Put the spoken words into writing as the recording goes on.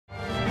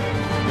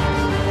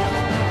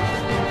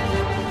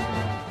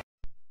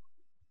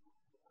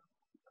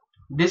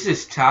This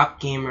is Top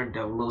Gamer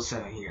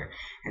 007 here,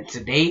 and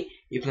today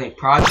we play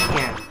Project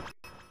M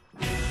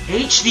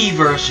HD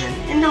version.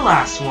 In the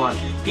last one,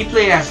 we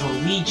played as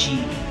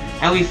Luigi,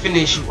 and we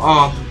finished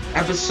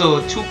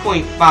episode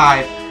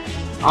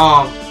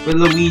 2.5 with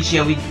Luigi,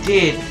 and we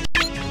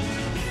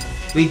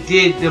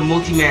did the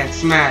multi-man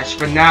smash.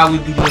 But now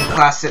we'll be doing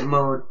classic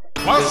mode.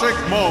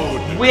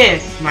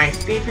 With my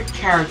favorite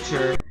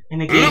character in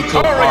the game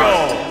so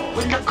far,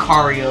 with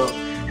Lucario,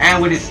 and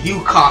with his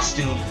new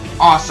costume.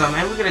 Awesome,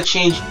 and we're gonna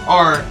change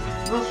our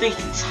little thing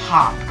to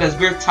top because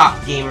we're top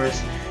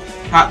gamers.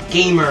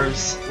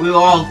 We're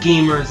all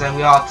gamers and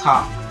we all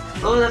top.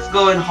 So let's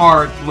go in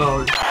hard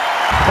mode.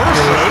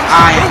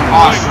 I am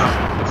awesome.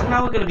 So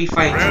now we're gonna be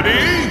fighting.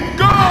 Ready,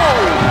 go!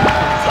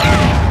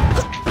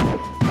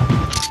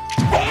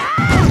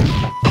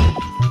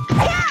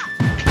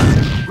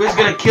 We're just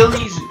gonna kill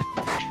these.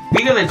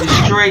 We're gonna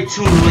destroy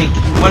Toon Link,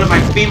 one of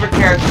my favorite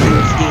characters in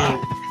this game,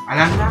 and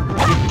I'm not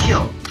gonna get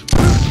killed.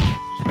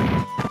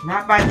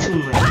 Not by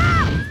Toon Link.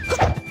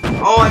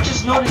 Oh, I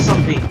just noticed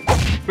something.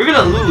 We're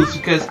gonna lose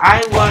because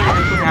I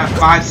wanted to have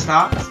 5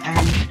 stocks and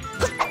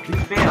we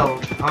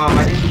failed.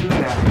 I didn't do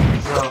that.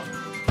 So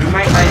we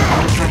might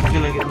looks like we're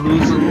gonna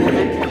lose a little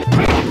bit.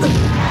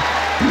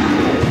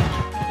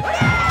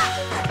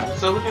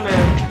 So we're gonna.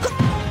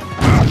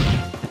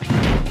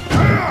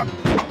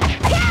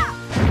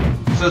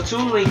 So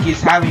Toon Link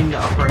is having the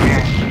upper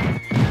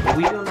hand, but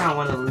we do not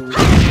want to lose.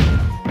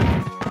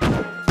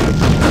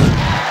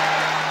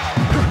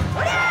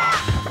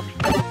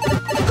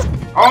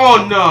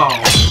 Oh no!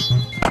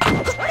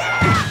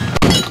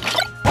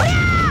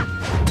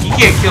 You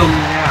can't kill me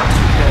now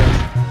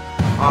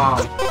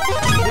because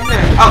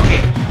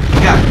okay,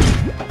 got it.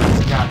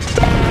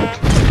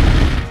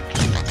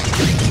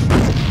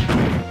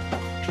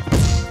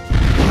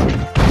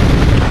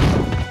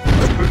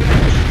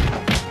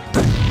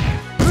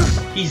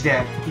 He's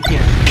dead. He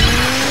can't.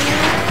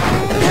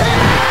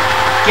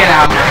 Get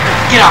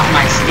off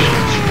my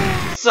stage.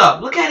 What's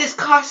up? Look at his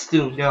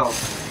costume, though.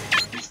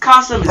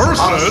 Costume is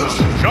awesome.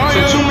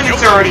 So 2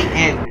 minutes already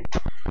in.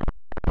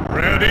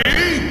 Ready,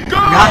 go!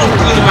 Not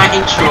including my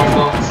intro,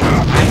 folks.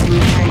 I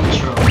included my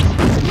intro.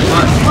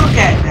 But look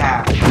at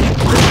that.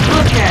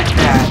 Look at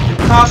that. The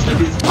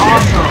costume is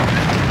awesome.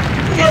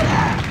 Look at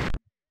that.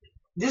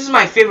 This is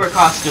my favorite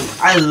costume.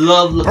 I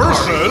love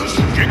Lucario.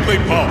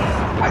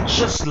 Jigglypuff. I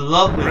just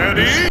love him.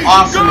 Ready, He's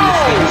awesome go! in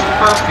this game. He's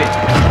perfect.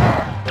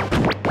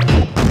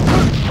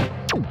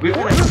 We're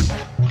gonna.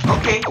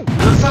 Okay,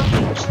 what's up,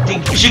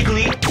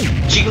 Jiggly?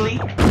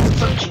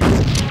 What's up,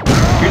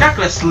 Jiggly? You're not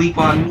gonna sleep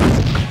on me.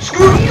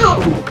 Screw you!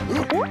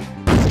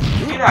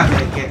 You're not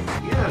gonna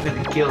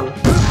kill.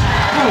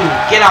 Boom!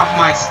 Get off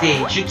my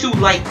stage. You're too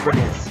light for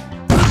this.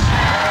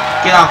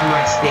 Get off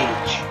my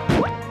stage.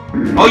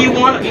 Oh, you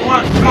want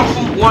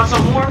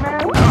some more,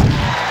 man?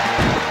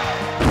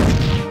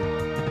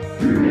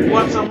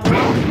 Want some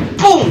more?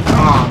 Boom!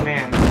 Oh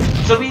man.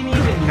 So we need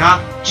to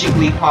knock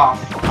Jigglypuff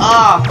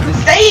off the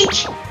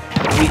stage.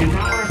 We do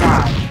not want to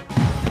die.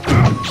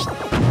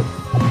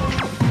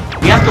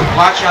 We have to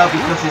watch out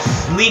because his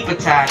sleep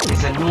attack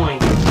is annoying.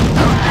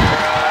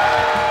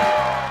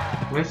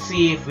 Let's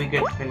see if we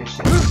can finish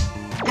this.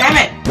 Damn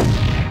it!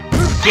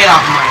 Get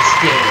off my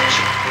stage.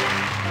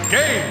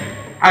 Game.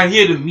 I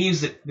hear the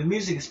music. The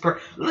music is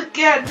Look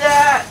at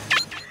that!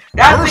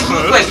 That thing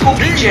looks like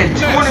Pokemon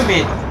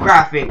tournament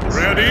graphics.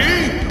 Ready,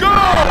 go!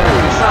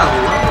 That's what I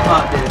love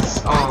about this.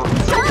 So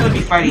we're gonna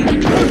be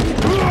fighting.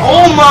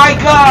 Oh my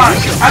god!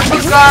 I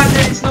forgot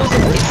that it's no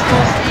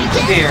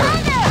stage there.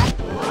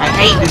 I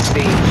hate this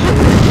stage.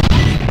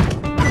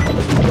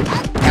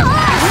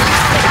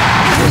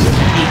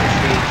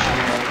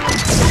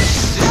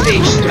 This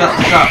stage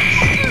sucks.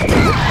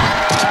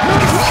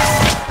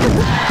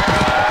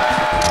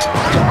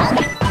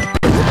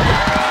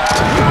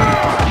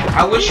 I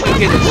wish we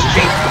could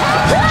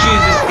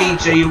choose the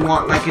stage that you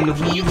want, like in the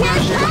Wii U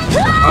version,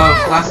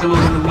 classic mode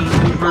in the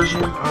Wii U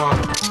version.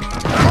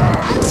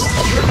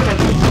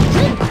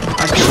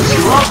 I just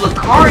love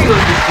Lucario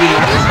in this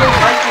game. I just don't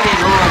like it in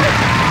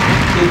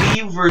the Wii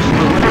U version,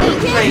 but when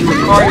I'm playing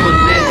Lucario in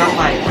this, I'm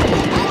like,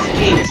 this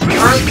game is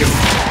perfect.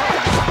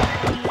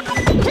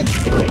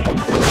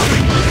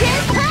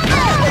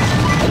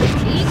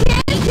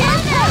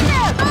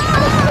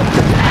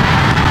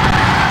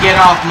 Get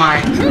off my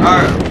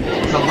earth.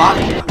 It's a lot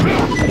of them.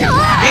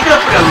 They could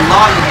have put a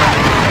lot of them.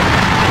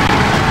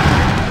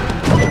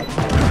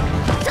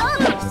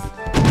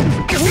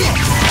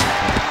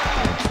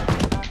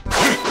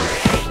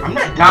 I'm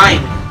not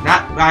dying.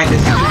 Not by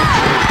this stupid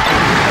trick.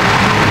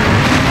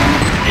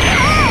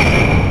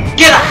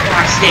 Get off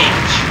my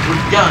stage.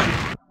 We're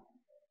done.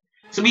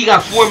 So we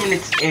got 4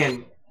 minutes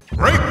in.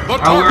 Break the we're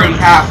already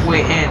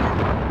halfway in.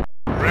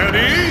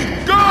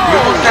 Ready, go!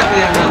 We're most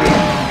definitely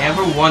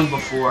never won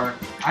before.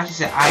 I should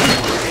say I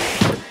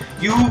won.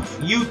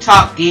 You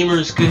top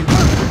gamers could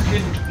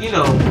you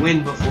know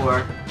win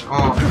before.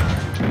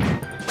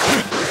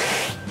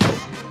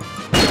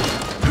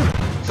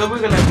 So we're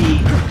gonna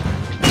be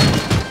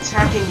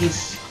attacking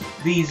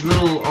these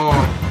little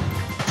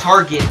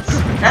targets.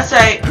 That's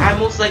why I'm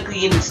most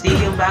likely in the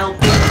stadium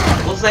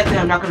battlefield. Most likely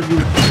I'm not gonna do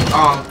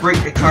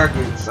break the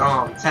targets,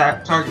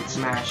 target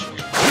smash,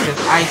 because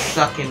I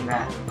suck in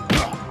that.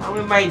 Oh,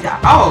 we might die.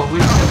 Oh, we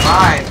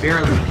survived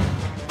barely.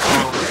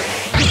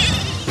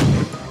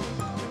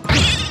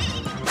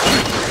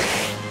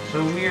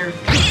 So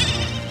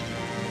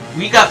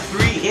we got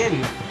 3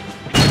 in.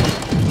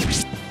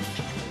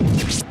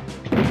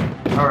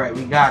 Alright,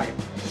 we got it.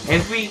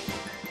 If we...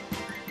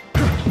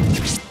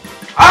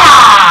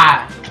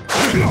 Ah!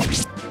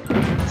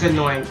 It's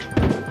annoying.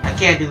 I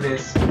can't do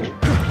this.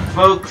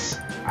 Folks,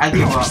 I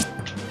give up.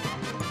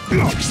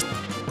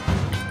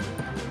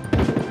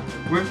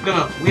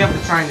 We have to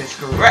time this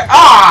correct.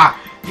 Ah!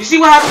 You see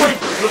what happened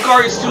when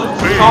Lucario's too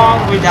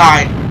long? We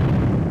died.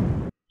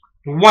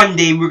 One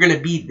day we're gonna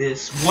beat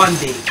this. One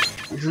day.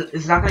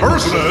 It's not gonna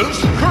versus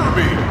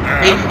Kirby.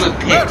 Maybe with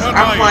picks.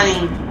 I'm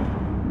planning.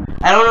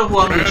 I don't know who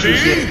I'm gonna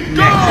choose next. It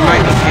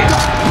might be picks.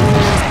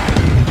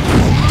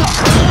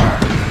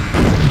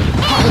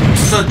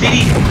 So did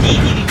he?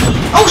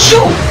 Oh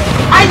shoot!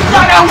 I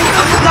thought I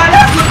forgot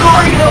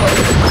Lucario.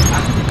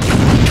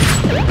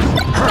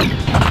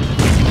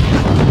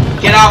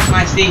 Get off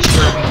my stage,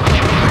 Kirby.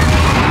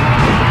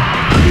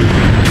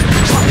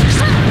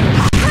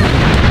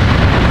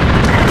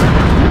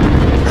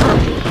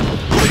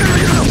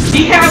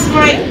 He has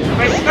my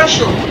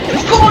special.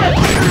 He's going to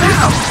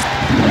now.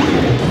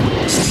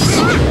 This is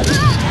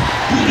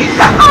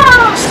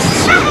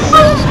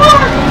so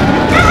fun.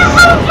 This is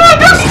so fun.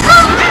 That's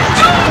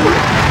dude.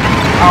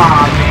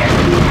 Aw, man.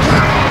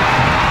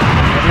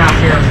 It's not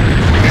fair.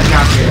 It's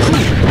not fair.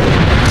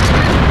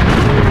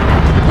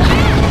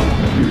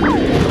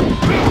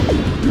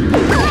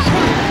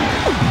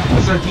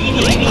 So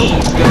DDD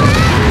is gonna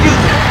do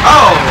that.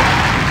 Oh,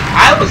 I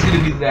was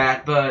gonna do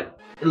that, but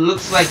it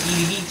looks like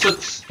DDD took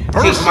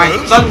my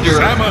thunder.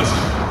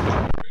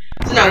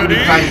 So now we'll be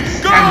fighting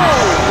Samus.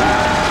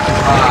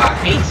 I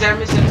hate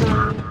Samus at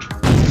times.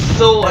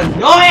 So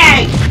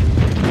annoying!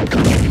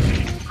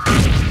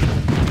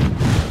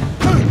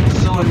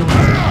 So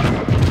annoying.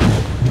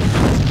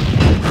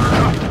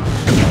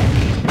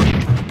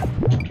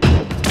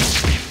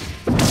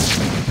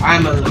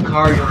 I'm a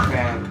Lucario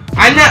fan.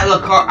 I'm a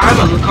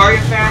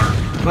Lucario fan,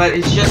 but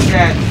it's just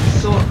that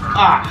so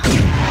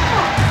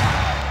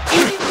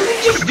Did you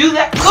just do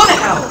that? Go to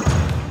hell!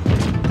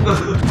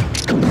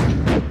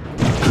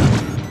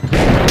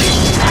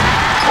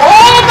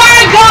 Oh my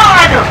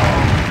god!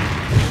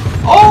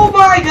 Oh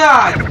my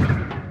god!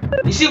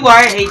 You see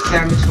why I hate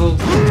Samus,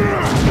 folks?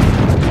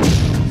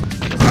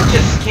 I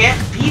just can't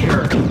beat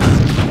her.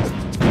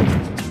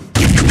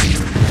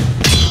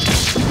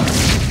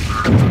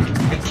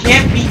 I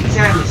can't beat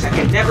Samus. I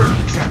can never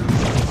beat Samus.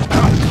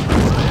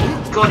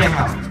 Go to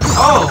hell.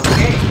 Oh,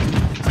 okay.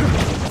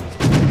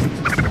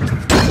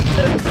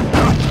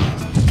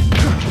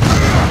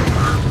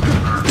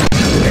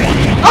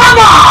 Come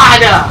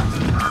on!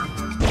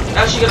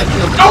 Now she's gonna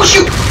kill me. Oh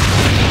shoot!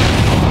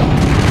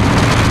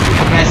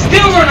 And I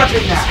still run up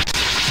in that.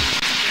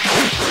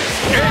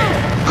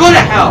 Go to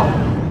hell!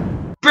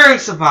 Barely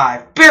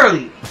survived.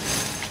 Barely.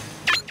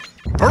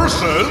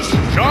 Versus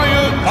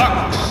Giant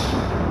Fox.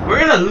 We're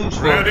gonna lose.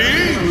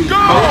 Ready? Go!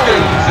 We're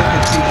gonna lose a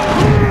continue.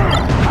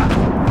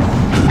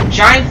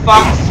 Giant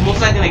Fox is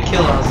most likely gonna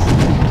kill us.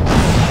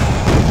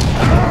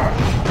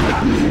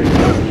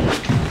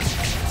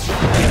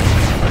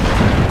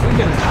 We're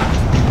gonna die.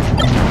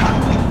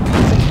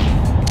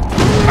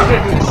 I'm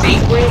gonna do the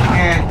safe way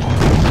and...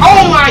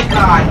 Oh my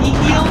god! He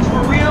healed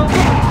for real?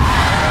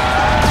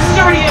 This is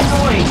already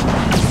annoying.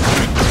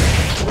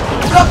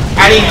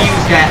 I didn't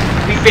use that.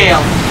 We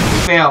failed. We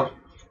failed.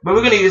 But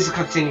we're gonna use the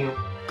continue.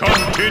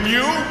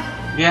 Continue?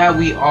 Yeah,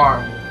 we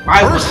are.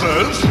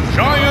 Versus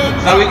Giant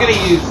Fox. So we're gonna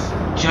use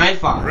Giant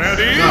Fox.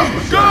 Ready?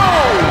 Go!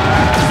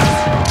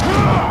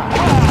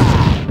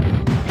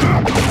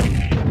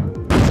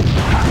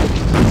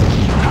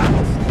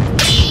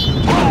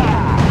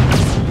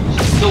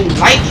 Don't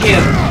like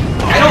him.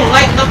 I don't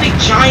like nothing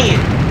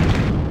giant.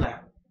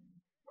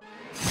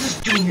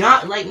 Just do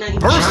not like nothing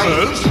giant.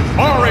 Versus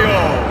Mario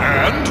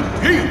and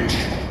Peach.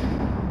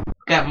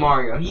 Got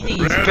Mario. He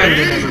thinks he's better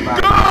than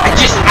everybody. I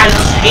just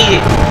hate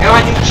it. And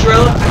when I do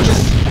Trill,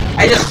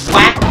 I just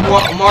whack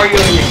Mario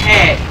in the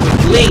head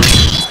with Link.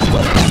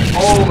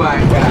 Oh my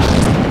god.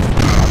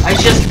 I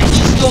just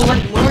don't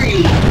like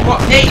Mario.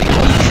 Hey,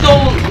 he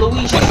stole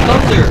Luigi's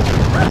thunder.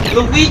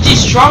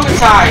 Luigi's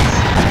traumatized.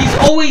 He's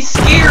always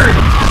scared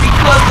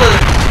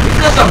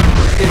because of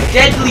the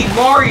deadly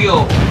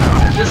Mario.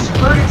 Just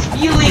hurt his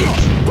feelings.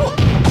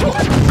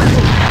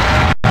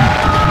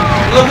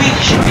 Luigi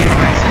should be the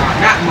best,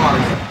 not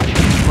Mario.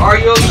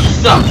 Mario, you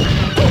suck.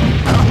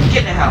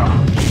 Get the hell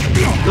out.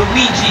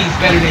 Luigi's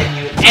better than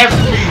you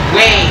every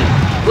way.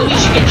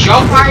 Luigi can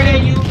jump higher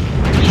than you.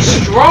 He's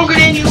stronger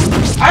than you.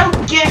 I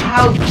don't get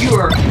how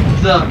you're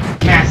the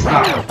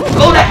mascot.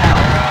 Go to hell.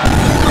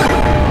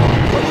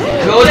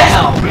 Go to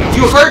hell.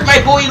 You hurt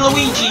my boy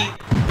Luigi.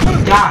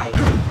 He died.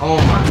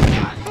 Oh my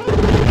god.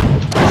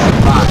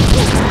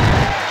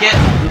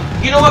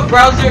 You know what,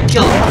 Browser?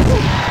 Kill him.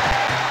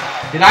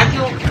 Did I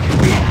kill?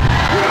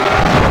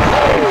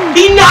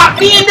 He knocked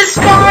me in the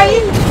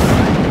sky!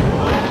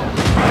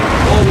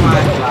 Oh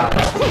my god.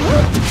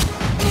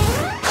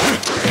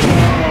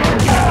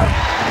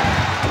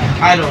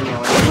 I don't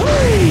know.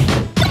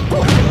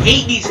 I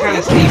hate these kind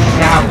of stages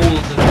that have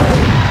holes in them.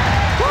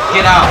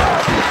 Get out.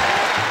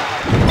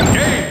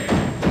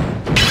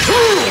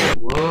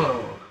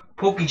 Whoa.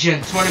 Pokegen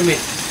tournament.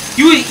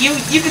 You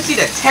can see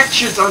the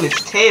textures on his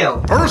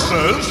tail.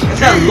 Versus.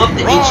 I love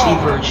the HD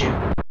version.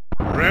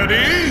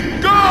 Ready,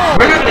 go!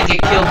 We're not gonna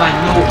get killed by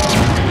no.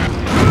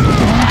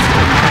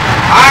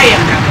 I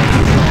am not gonna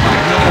get killed by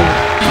no.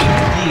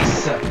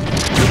 These.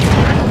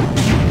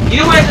 You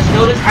know what I just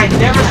noticed? I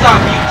never saw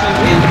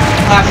YouTube in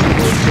classic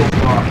mode so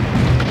far.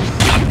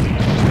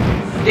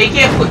 They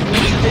can't put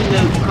YouTube in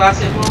the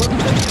classic mode.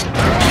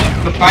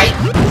 The fight.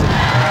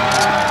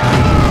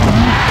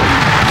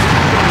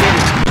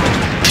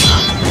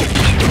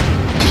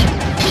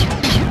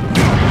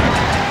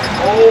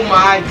 Oh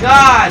my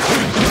god!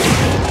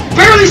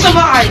 Barely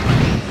survived!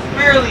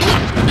 Barely!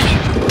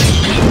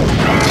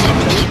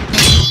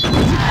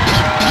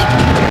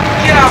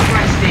 Get off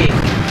my stage!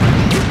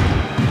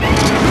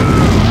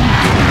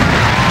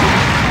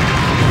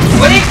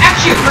 But it's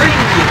actually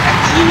hurting me! That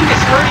team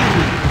is hurting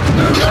me!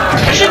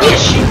 I should be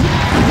ashamed!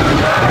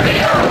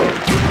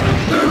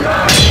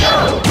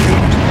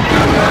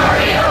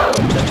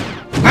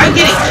 I'm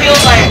getting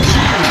killed by a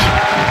team!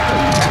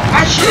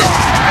 I should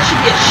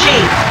be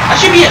ashamed! I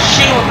should be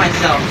ashamed of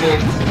myself,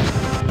 folks!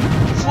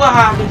 This is what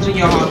happens when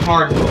you're on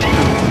hard mode.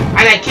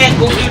 And I can't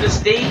go through the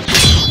stage.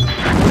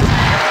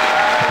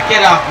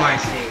 Get off my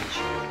stage.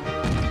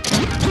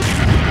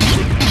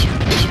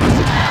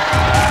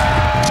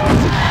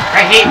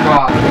 I hate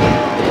Rob.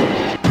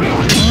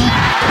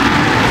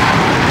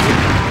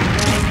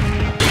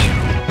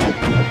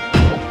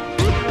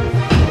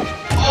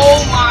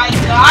 Oh my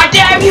god,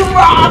 damn you,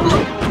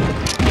 Rob!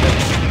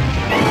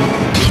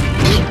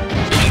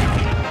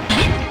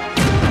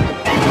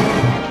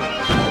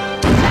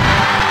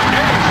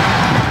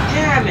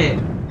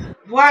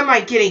 Why am I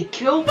getting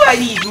killed by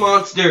these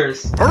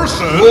monsters? Versus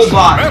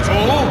Robot.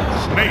 Metal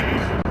Snake.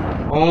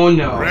 Oh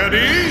no.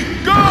 Ready,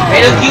 go!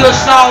 Metal Gear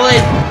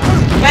Solid!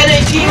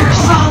 Metal Gear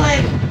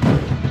Solid!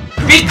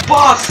 Big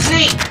Boss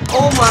Snake!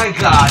 Oh my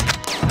god.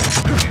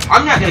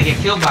 I'm not gonna get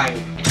killed by him.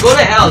 Go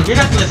to hell, you're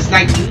not gonna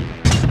snipe me.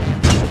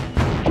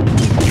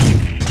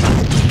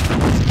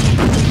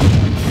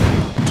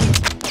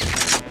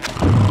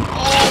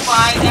 Oh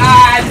my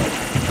god!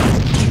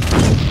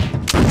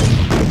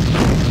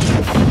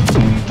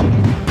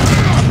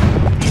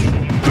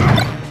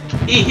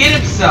 He hit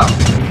himself.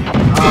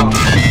 Oh.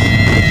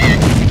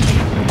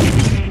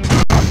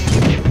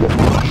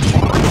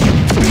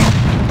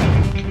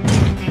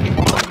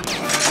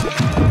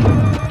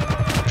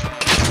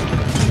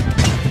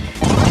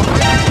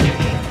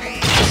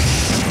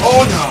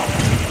 Oh no.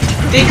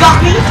 They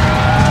got me?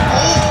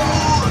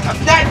 Oh, I'm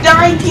not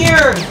dying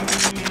here.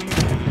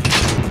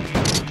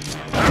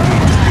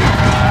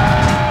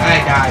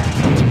 I died.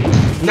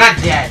 Not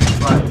dead,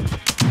 but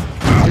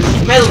this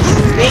metal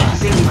snake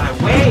is in my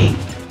way.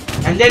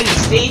 And then the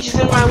stage is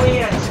in my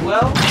way as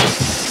well.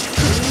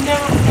 You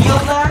never feel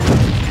that?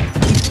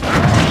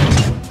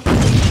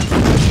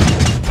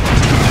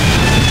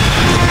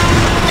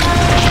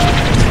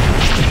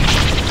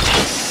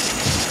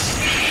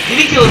 Did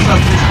he kill himself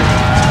this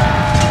time?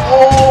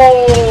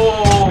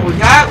 Oh,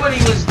 that's what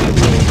he was doing.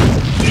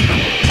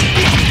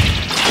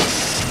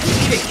 He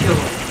need to kill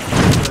him.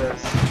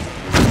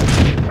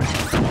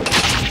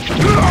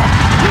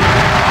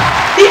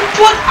 He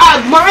put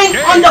a mine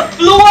on the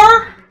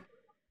floor?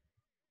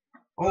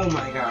 Oh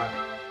my god.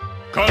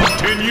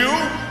 Continue.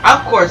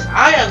 Of course,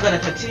 I am gonna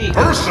continue.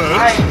 Versus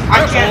I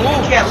can't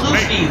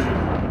lose to you.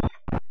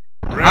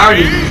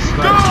 Ready,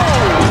 go!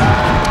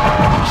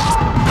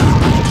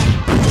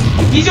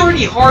 He's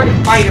already hard to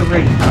fight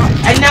already.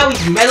 And now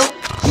he's metal.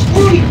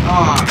 Sweet.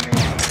 Aw,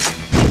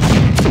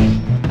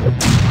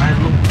 man.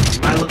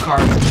 My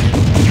Lucario, man.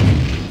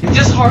 It's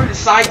just hard to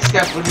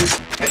sidestep with his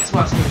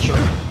Xbox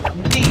controller.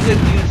 You think you could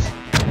use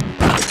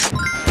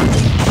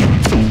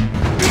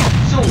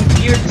so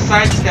weird to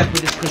sidestep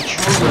with his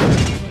controller.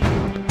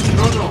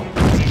 No.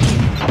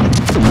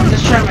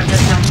 Just try my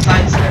best not to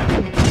sidestep.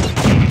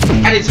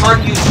 And it's hard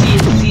to use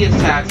C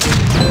attacks.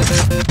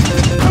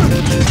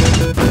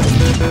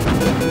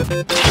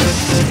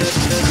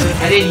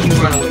 I didn't even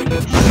run away.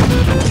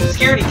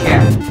 Scaredy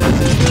cat.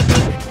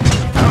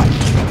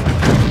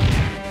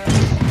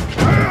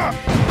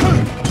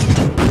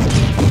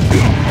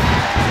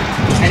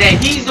 And then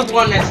he's the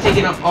one that's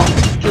taking up all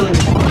killing me.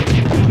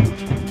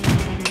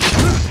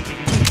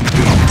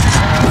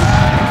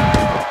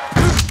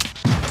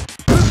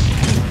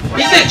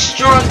 He's like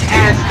strong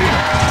as me.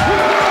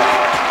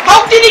 How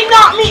did he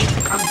knock me?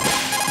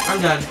 I'm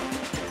done.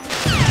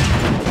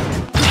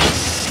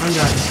 I'm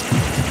done.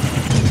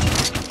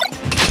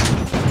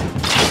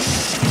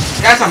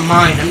 That's a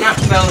mine. I'm not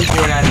falling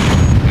for that.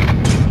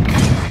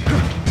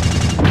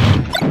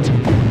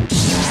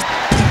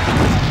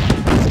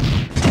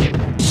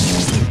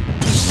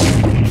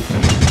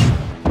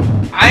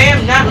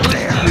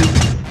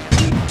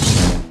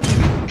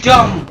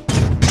 dumb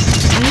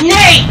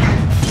snake!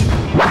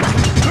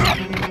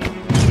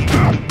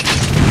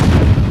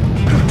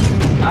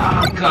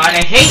 Oh god,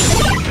 I hate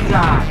this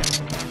guy.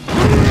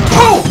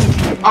 Oh!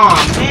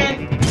 Aw,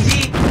 man.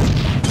 See?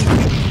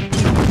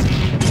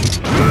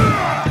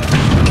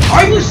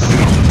 Are you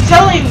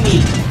telling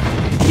me?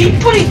 Keep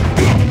putting...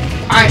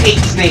 I hate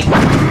Snake.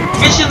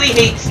 Officially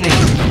hate Snake.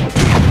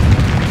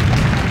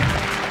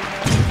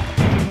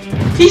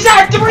 He's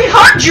at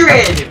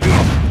 300!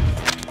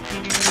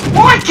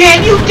 Why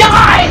can't you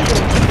die?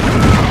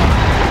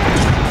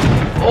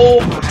 Oh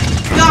my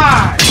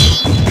god!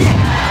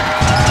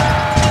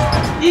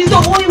 He's the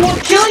only one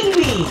killing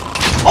me!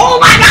 Oh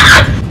my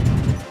god!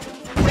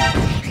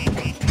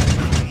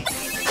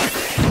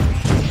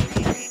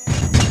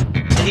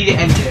 I need to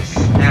end this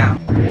now.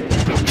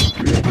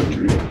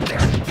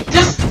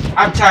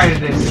 I'm tired of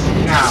this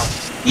now.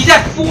 He's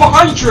at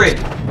 400!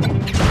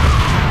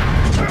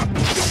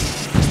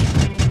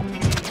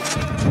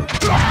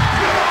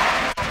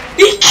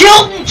 He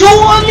killed 2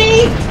 on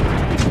me?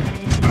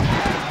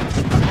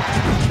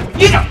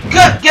 You know,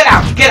 good, get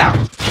out, get out,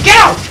 get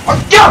out, or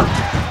don't!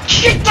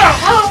 Get the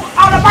hell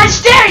out of my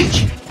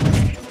stage!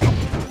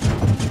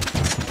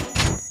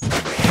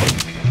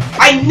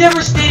 I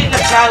never stayed in a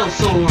battle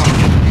so long.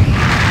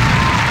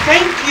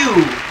 Thank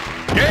you!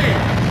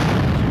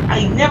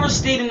 I never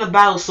stayed in the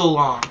battle so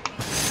long.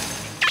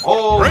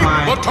 Oh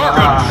my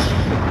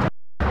god.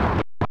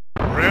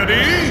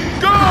 Ready,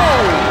 go!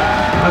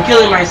 I'm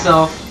killing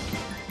myself.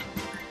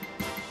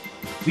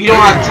 We don't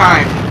have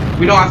time.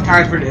 We don't have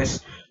time for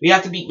this. We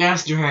have to beat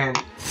Master Hand.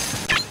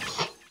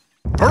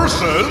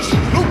 Versus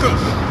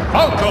Lucas,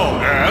 Falco,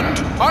 and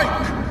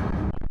Ike.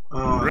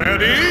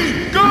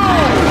 Ready, go!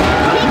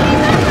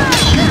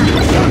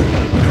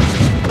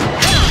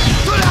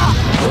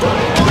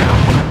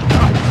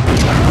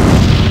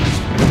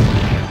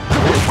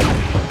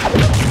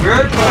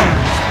 Bird plan.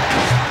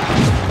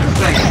 It's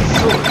like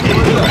so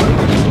good.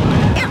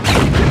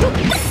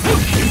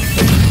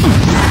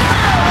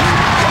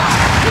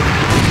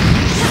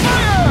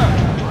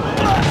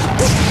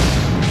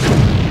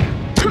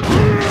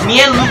 Me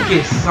and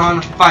Lucas is on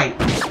a fight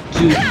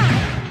to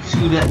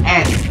the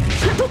end.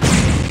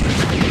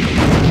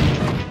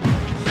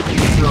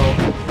 So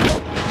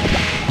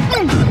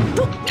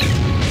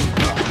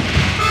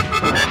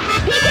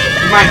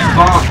my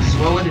bombs,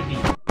 what would it be?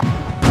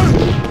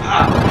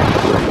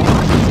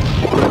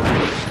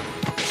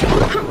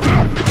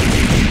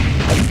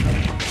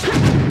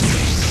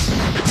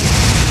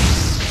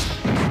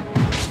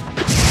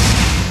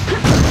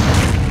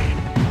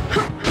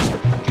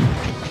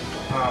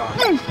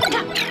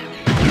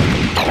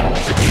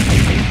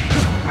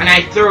 And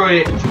I throw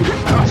it.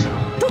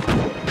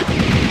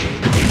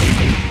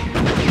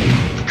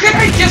 Can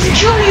I just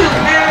kill you,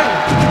 man?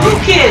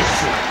 Lucas!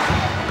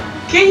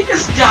 Can you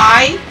just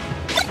die?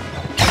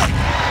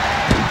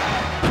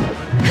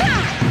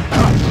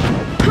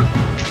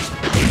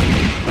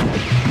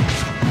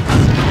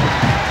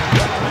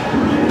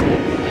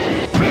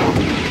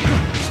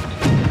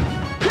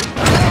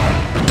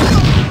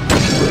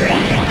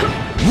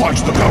 Watch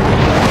the power!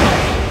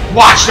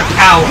 Watch the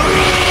power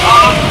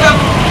of the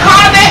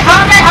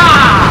Kamehameha!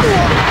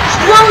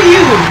 Screw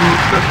you!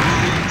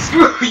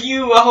 Screw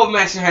you! I hope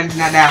Master Hand's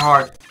not that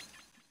hard.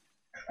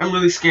 I'm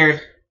really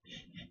scared.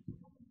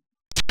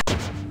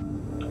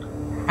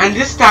 And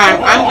this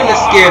time, I'm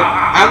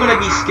gonna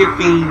be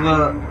skipping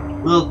the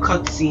little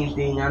cutscene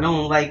thing. I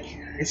don't like,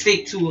 it's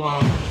take too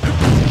long.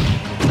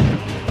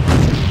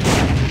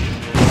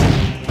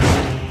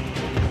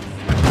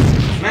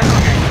 Master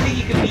Hand, I think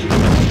you can beat me.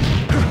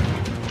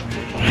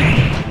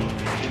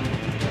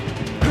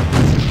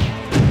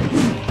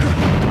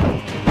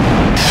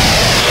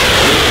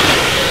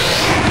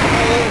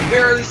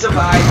 Barely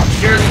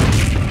survived. Barely.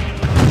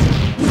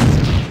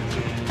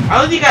 I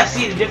don't think I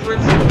see the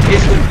difference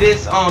is with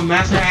this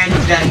Master Hand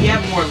is that you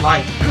have more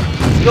life.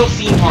 You don't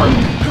seem hard.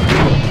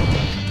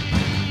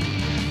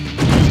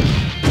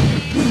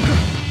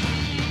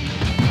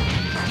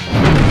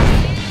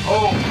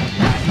 Oh,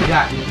 he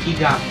got me. He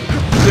got me.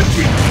 Good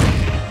for you.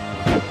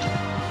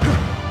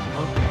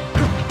 Okay.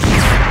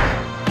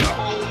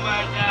 Oh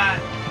my god.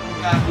 He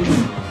got me.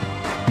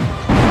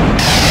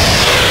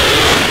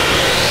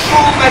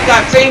 Oh my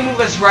god, same move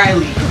as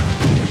Riley.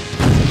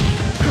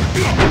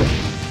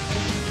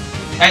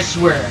 I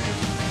swear.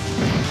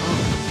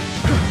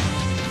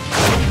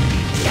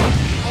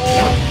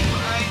 Oh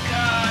my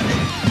god.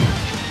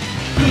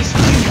 He's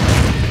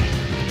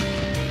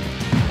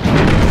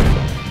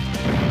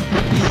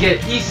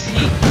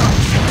cute.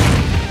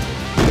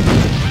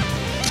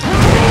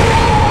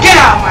 Get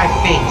out of my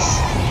face.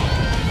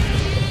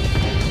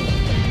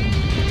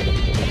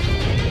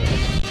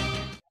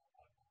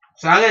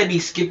 So I'm gonna be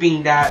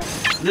skipping that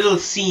little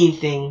scene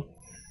thing.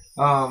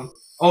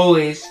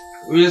 Always.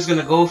 We're just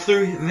gonna go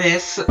through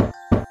this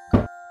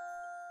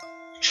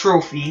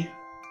trophy.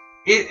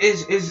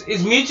 Is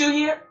Mewtwo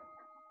here?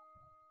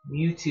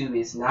 Mewtwo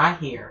is not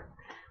here.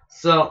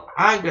 So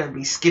I'm gonna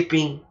be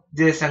skipping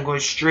this and going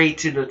straight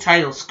to the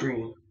title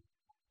screen.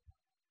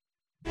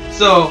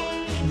 So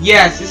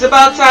yes, it's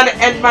about time to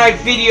end my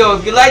video.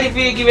 If you like the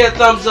video, give it a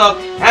thumbs up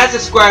and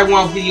subscribe to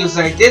more videos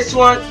like this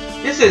one.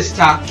 This is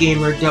Top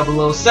Gamer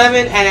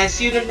 007, and I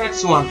see you in the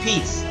next one.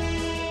 Peace.